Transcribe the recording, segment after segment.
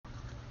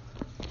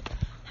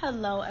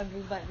Hello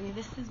everybody,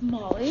 this is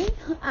Molly.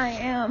 I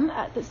am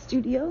at the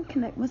studio,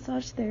 Connect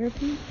Massage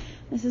Therapy.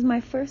 This is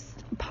my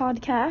first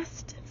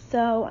podcast,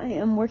 so I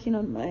am working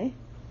on my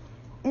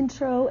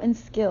intro and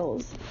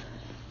skills.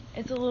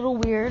 It's a little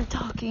weird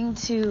talking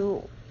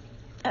to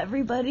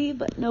everybody,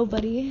 but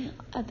nobody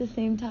at the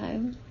same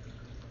time.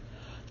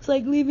 It's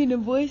like leaving a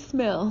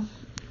voicemail,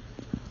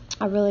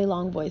 a really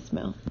long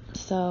voicemail.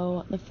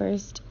 So the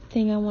first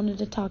thing I wanted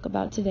to talk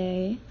about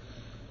today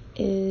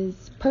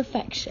is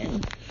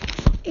perfection.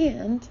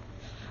 And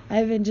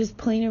I've been just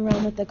playing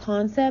around with the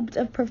concept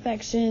of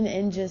perfection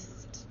and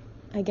just,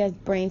 I guess,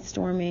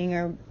 brainstorming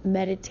or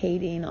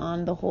meditating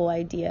on the whole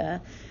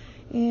idea.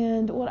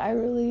 And what I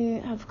really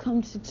have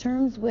come to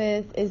terms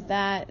with is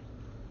that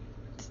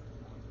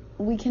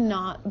we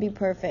cannot be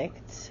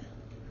perfect.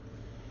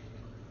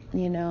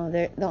 You know,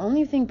 the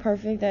only thing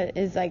perfect that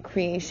is like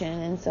creation.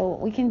 And so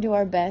we can do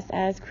our best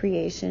as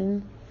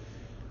creation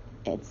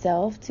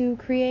itself to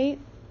create,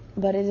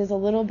 but it is a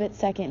little bit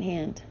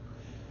secondhand.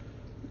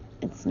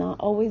 It's not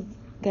always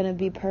going to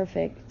be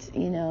perfect,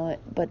 you know,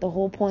 but the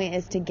whole point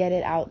is to get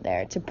it out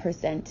there, to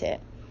present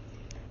it.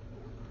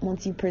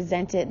 Once you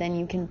present it, then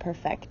you can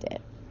perfect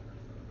it.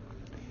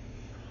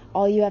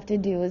 All you have to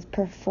do is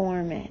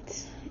perform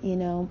it, you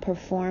know,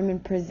 perform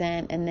and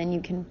present, and then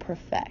you can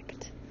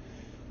perfect.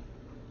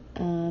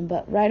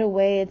 But right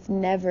away, it's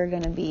never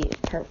going to be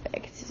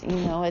perfect. You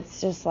know, it's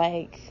just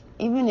like,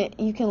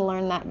 you can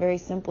learn that very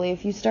simply.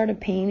 If you start a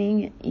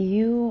painting,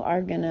 you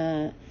are going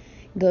to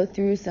go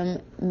through some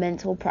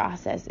mental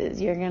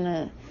processes. You're going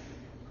to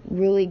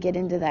really get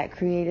into that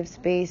creative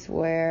space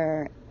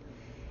where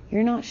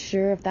you're not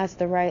sure if that's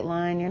the right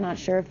line. You're not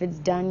sure if it's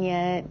done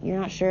yet. You're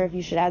not sure if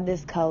you should add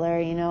this color.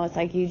 You know, it's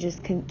like you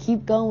just can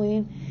keep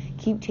going,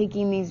 keep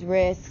taking these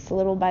risks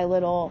little by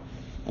little,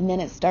 and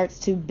then it starts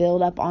to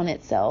build up on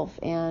itself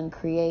and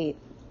create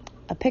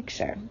a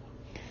picture.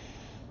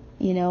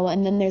 You know,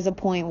 and then there's a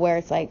point where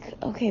it's like,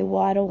 okay,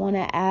 well, I don't want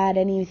to add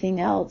anything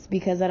else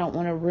because I don't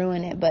want to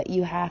ruin it, but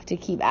you have to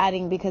keep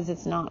adding because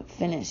it's not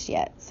finished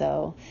yet.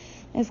 So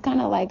it's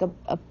kind of like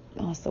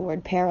what's the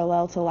word,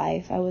 parallel to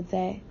life, I would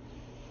say.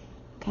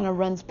 Kind of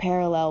runs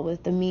parallel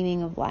with the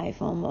meaning of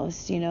life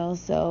almost, you know.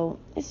 So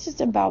it's just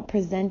about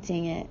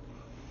presenting it,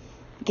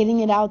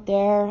 getting it out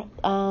there.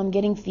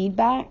 Getting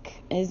feedback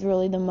is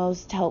really the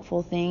most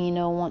helpful thing, you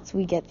know, once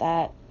we get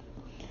that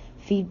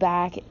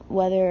feedback,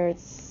 whether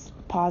it's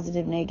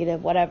positive,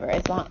 negative, whatever,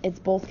 it's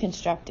both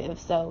constructive,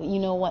 so you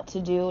know what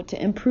to do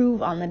to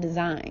improve on the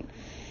design,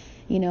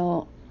 you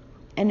know.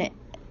 And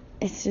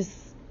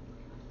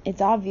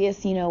it's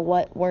obvious, you know,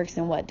 what works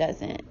and what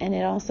doesn't. And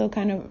it also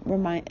kind of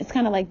it's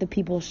kind of like the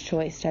people's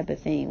choice type of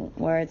thing,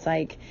 where it's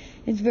like,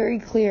 it's very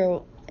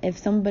clear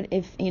it's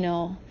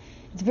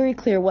very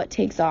clear what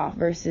takes off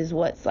versus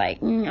what's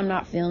like, I'm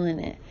not feeling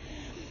it.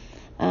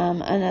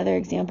 Another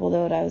example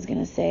though, what I was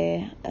gonna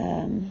say,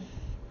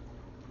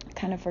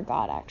 kind of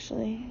forgot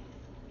actually.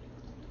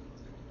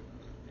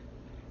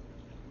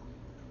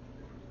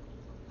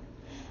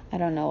 I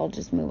don't know, I'll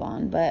just move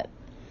on. But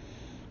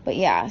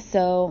yeah,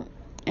 so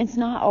it's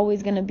not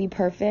always going to be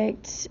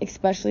perfect,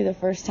 especially the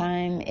first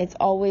time. It's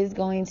always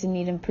going to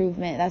need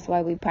improvement. That's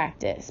why we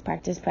practice.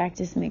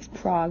 Practice makes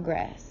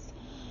progress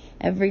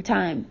every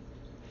time.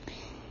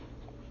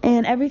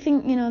 And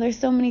everything, you know, there's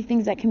so many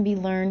things that can be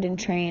learned and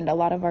trained. A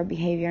lot of our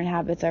behavior and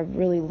habits are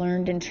really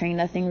learned and trained.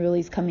 Nothing really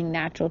is coming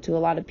natural to a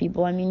lot of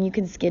people. I mean, you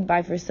can skid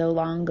by for so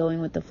long going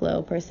with the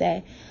flow per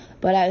se,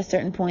 but at a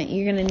certain point,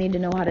 you're going to need to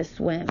know how to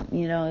swim.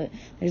 You know,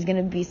 there's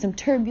going to be some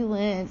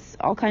turbulence,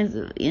 all kinds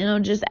of, you know,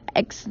 just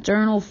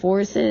external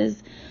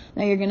forces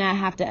that you're going to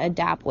have to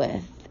adapt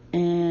with.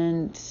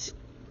 And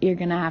you're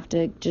going to have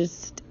to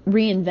just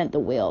reinvent the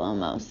wheel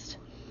almost.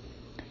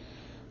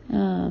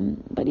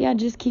 But yeah,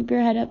 just keep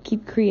your head up,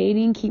 keep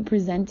creating, keep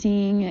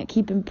presenting,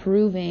 keep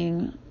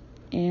improving,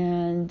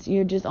 and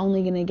you're just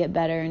only going to get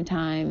better in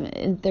time.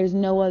 And there's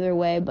no other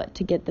way but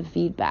to get the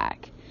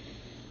feedback.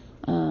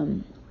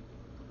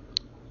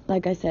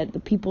 Like I said, the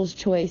people's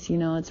choice, you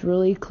know, it's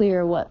really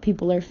clear what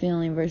people are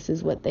feeling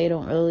versus what they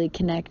don't really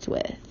connect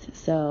with.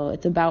 So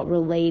it's about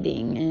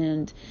relating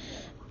and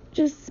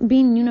just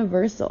being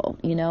universal.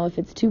 You know, if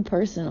it's too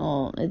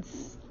personal,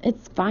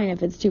 it's fine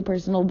if it's too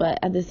personal, but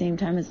at the same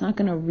time, it's not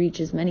going to reach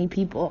as many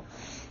people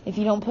if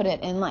you don't put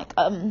it in like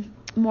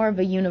more of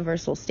a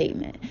universal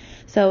statement.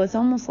 So it's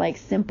almost like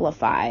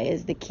simplify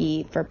is the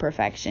key for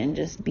perfection.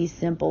 Just be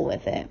simple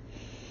with it.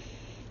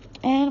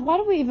 And why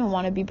do we even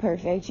want to be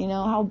perfect? You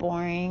know, how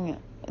boring.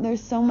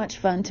 There's so much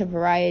fun to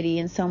variety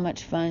and so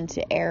much fun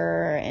to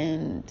error.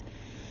 And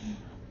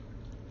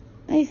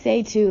they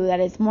say too that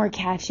it's more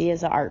catchy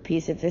as an art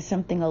piece if there's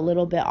something a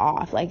little bit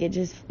off. Like it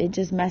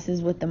just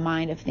messes with the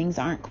mind if things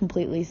aren't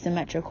completely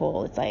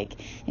symmetrical. It's like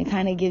it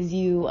kind of gives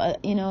you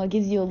it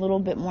gives you a little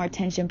bit more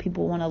attention.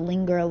 People want to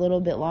linger a little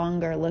bit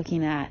longer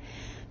looking at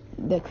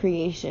the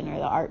creation or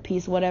the art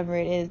piece, whatever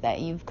it is that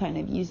you've kind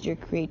of used your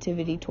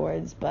creativity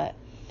towards. But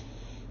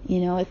you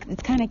know,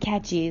 it's kind of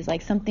catchy. It's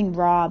like something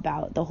raw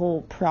about the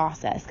whole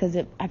process, because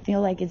I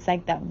feel like it's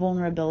like that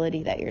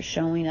vulnerability that you're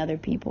showing other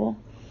people.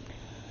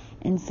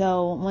 And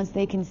so once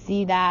they can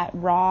see that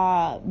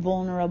raw,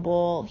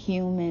 vulnerable,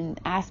 human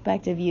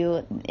aspect of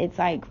you, it's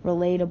like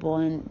relatable,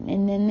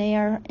 and then they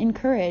are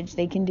encouraged.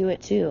 They can do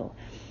it too.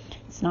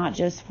 It's not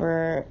just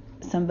for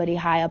somebody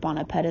high up on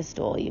a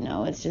pedestal,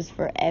 it's just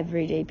for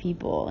everyday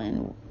people,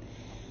 and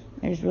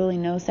there's really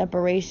no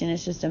separation.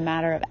 It's just a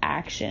matter of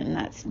action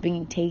that's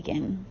being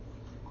taken.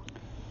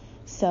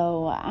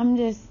 So I'm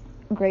just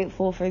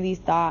grateful for these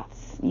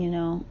thoughts,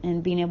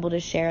 and being able to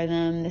share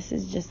them. This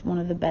is just one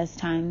of the best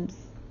times,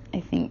 I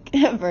think,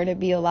 ever to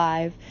be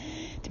alive,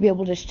 to be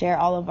able to share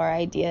all of our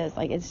ideas.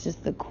 Like, it's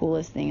just the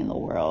coolest thing in the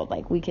world.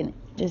 Like, we can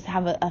just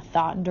have a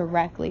thought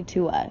directly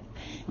to us,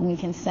 and we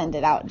can send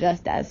it out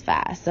just as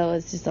fast. So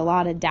it's just a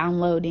lot of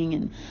downloading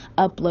and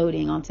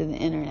uploading onto the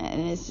internet,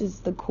 and it's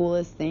just the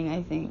coolest thing,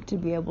 I think, to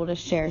be able to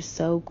share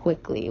so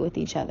quickly with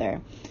each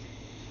other.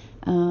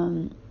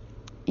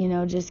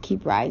 Just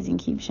keep rising,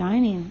 keep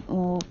shining.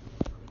 Well,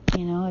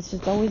 it's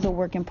just always a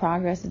work in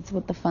progress. It's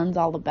what the fun's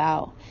all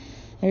about.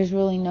 There's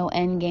really no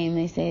end game.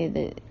 They say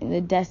that the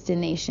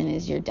destination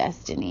is your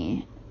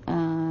destiny,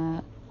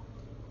 or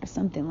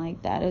something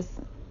like that.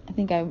 I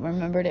think I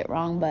remembered it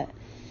wrong, but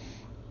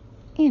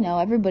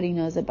everybody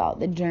knows about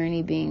the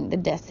journey being the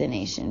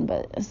destination,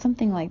 but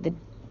something like the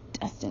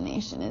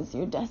destination is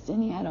your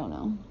destiny. I don't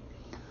know.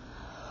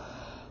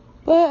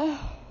 But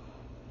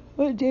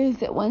what day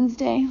is it?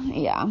 Wednesday?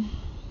 Yeah.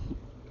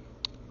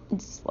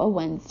 It's a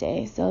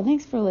Wednesday. So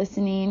thanks for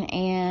listening.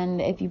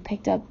 And if you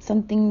picked up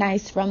something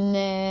nice from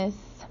this,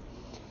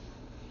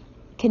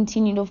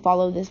 continue to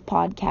follow this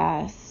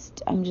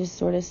podcast. I'm just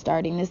sort of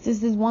starting this.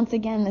 This is once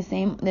again the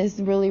same. This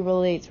really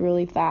relates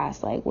really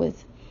fast, like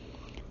with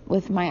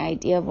my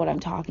idea of what I'm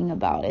talking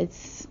about.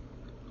 It's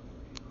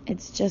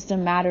just a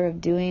matter of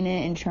doing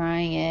it and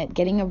trying it,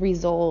 getting a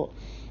result,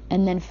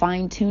 and then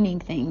fine-tuning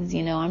things.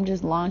 I'm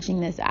just launching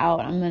this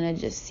out. I'm going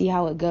to just see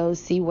how it goes,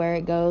 see where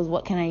it goes,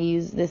 what can I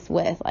use this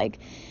with. Like,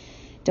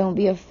 don't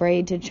be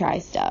afraid to try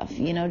stuff,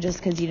 just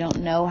because you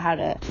don't know how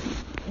to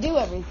do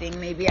everything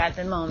maybe at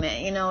the moment.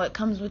 It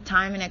comes with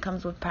time, and it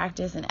comes with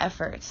practice and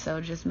effort.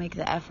 So just make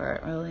the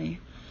effort, really.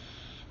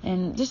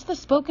 And just the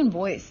spoken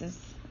voice,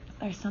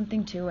 there's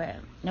something to it.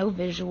 No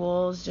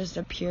visuals, just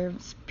a pure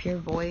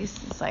voice.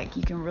 It's like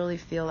you can really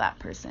feel that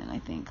person, I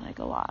think, like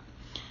a lot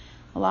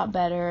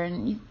better.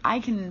 And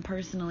I can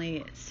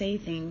personally say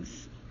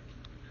things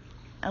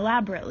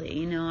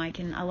elaborately, I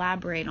can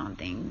elaborate on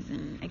things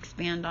and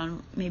expand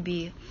on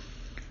maybe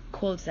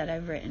quotes that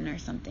I've written or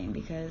something,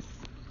 because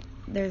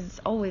there's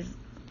always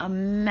a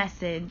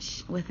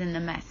message within the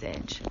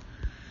message.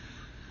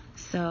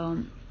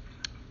 So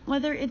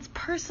whether it's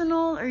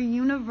personal or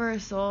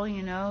universal,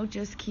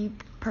 just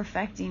keep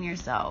perfecting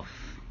yourself.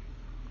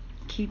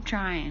 Keep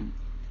trying.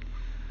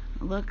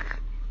 Look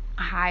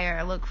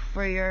higher. Look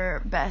for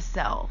your best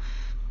self.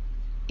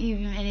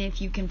 Even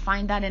if you can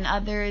find that in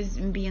others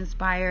and be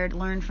inspired,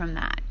 learn from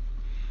that.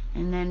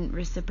 And then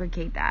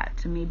reciprocate that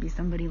to maybe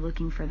somebody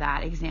looking for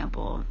that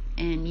example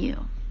in you.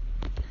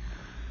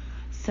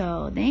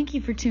 So thank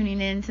you for tuning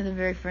in to the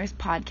very first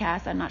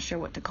podcast. I'm not sure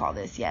what to call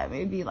this yet.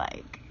 Maybe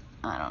I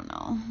don't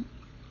know.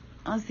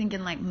 I was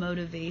thinking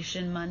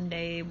Motivation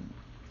Monday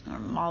or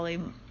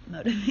Molly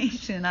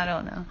Motivation. I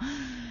don't know.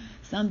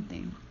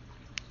 Something.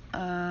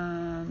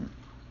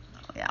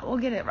 Yeah, we'll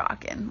get it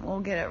rocking.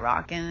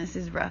 This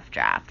is rough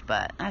draft,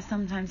 but that's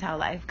sometimes how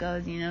life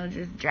goes,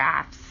 just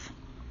drafts.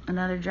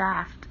 Another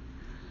draft.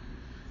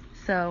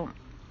 So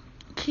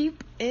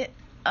keep it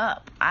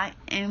up. I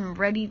am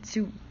ready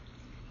to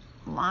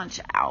launch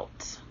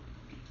out.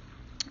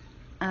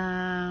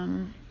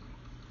 My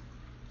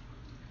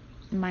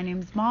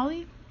name's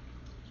Molly,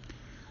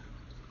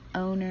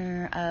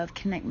 owner of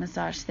Connect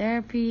Massage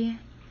Therapy.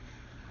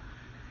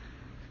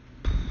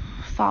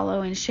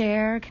 Follow and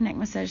share Connect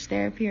Massage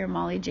Therapy or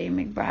Molly J.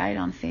 McBride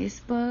on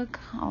Facebook,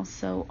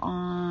 also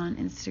on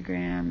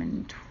Instagram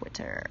and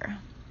Twitter.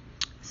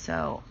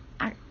 So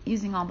I'm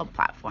using all the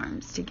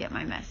platforms to get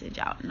my message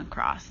out and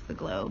across the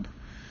globe.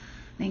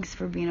 Thanks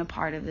for being a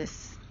part of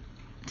this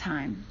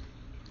time.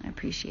 I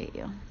appreciate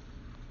you.